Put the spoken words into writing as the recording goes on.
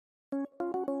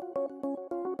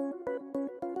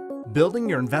Building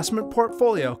your investment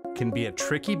portfolio can be a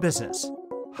tricky business.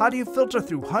 How do you filter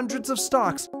through hundreds of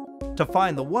stocks to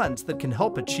find the ones that can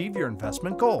help achieve your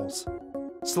investment goals?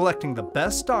 Selecting the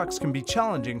best stocks can be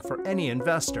challenging for any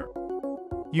investor.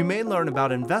 You may learn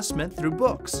about investment through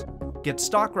books, get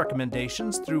stock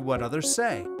recommendations through what others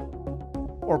say,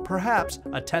 or perhaps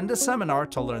attend a seminar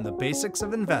to learn the basics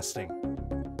of investing.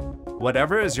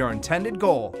 Whatever is your intended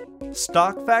goal,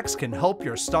 StockFacts can help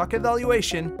your stock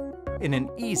evaluation in an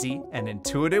easy and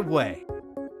intuitive way.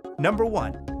 Number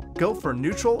 1. Go for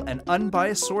neutral and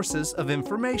unbiased sources of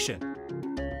information.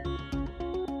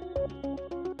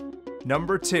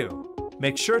 Number 2.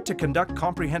 Make sure to conduct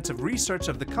comprehensive research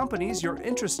of the companies you're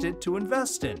interested to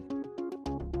invest in.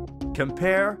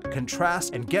 Compare,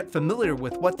 contrast, and get familiar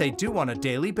with what they do on a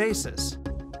daily basis.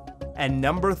 And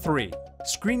number 3.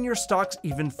 Screen your stocks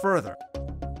even further.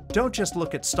 Don't just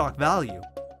look at stock value.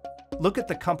 Look at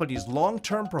the company's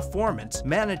long-term performance,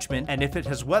 management, and if it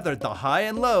has weathered the high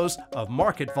and lows of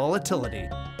market volatility.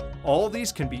 All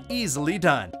these can be easily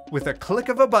done with a click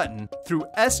of a button through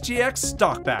SGX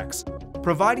StockFacts,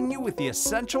 providing you with the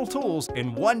essential tools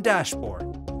in one dashboard.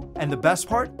 And the best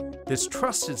part? This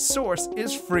trusted source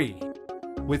is free.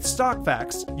 With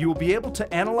StockFacts, you will be able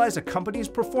to analyze a company's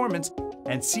performance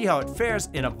and see how it fares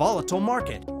in a volatile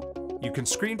market. You can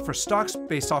screen for stocks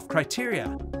based off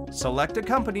criteria, select a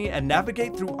company and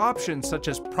navigate through options such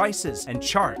as prices and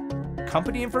chart,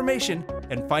 company information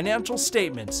and financial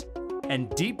statements,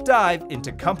 and deep dive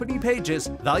into company pages,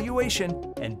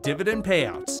 valuation, and dividend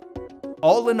payouts.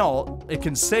 All in all, it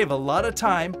can save a lot of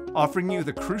time, offering you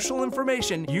the crucial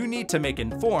information you need to make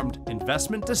informed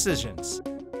investment decisions.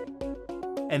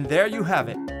 And there you have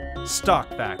it,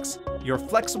 StockFacts, your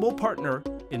flexible partner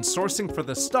in sourcing for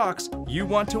the stocks you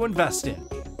want to invest in.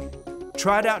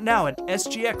 Try it out now at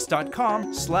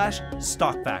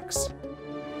sgx.com/StockFacts.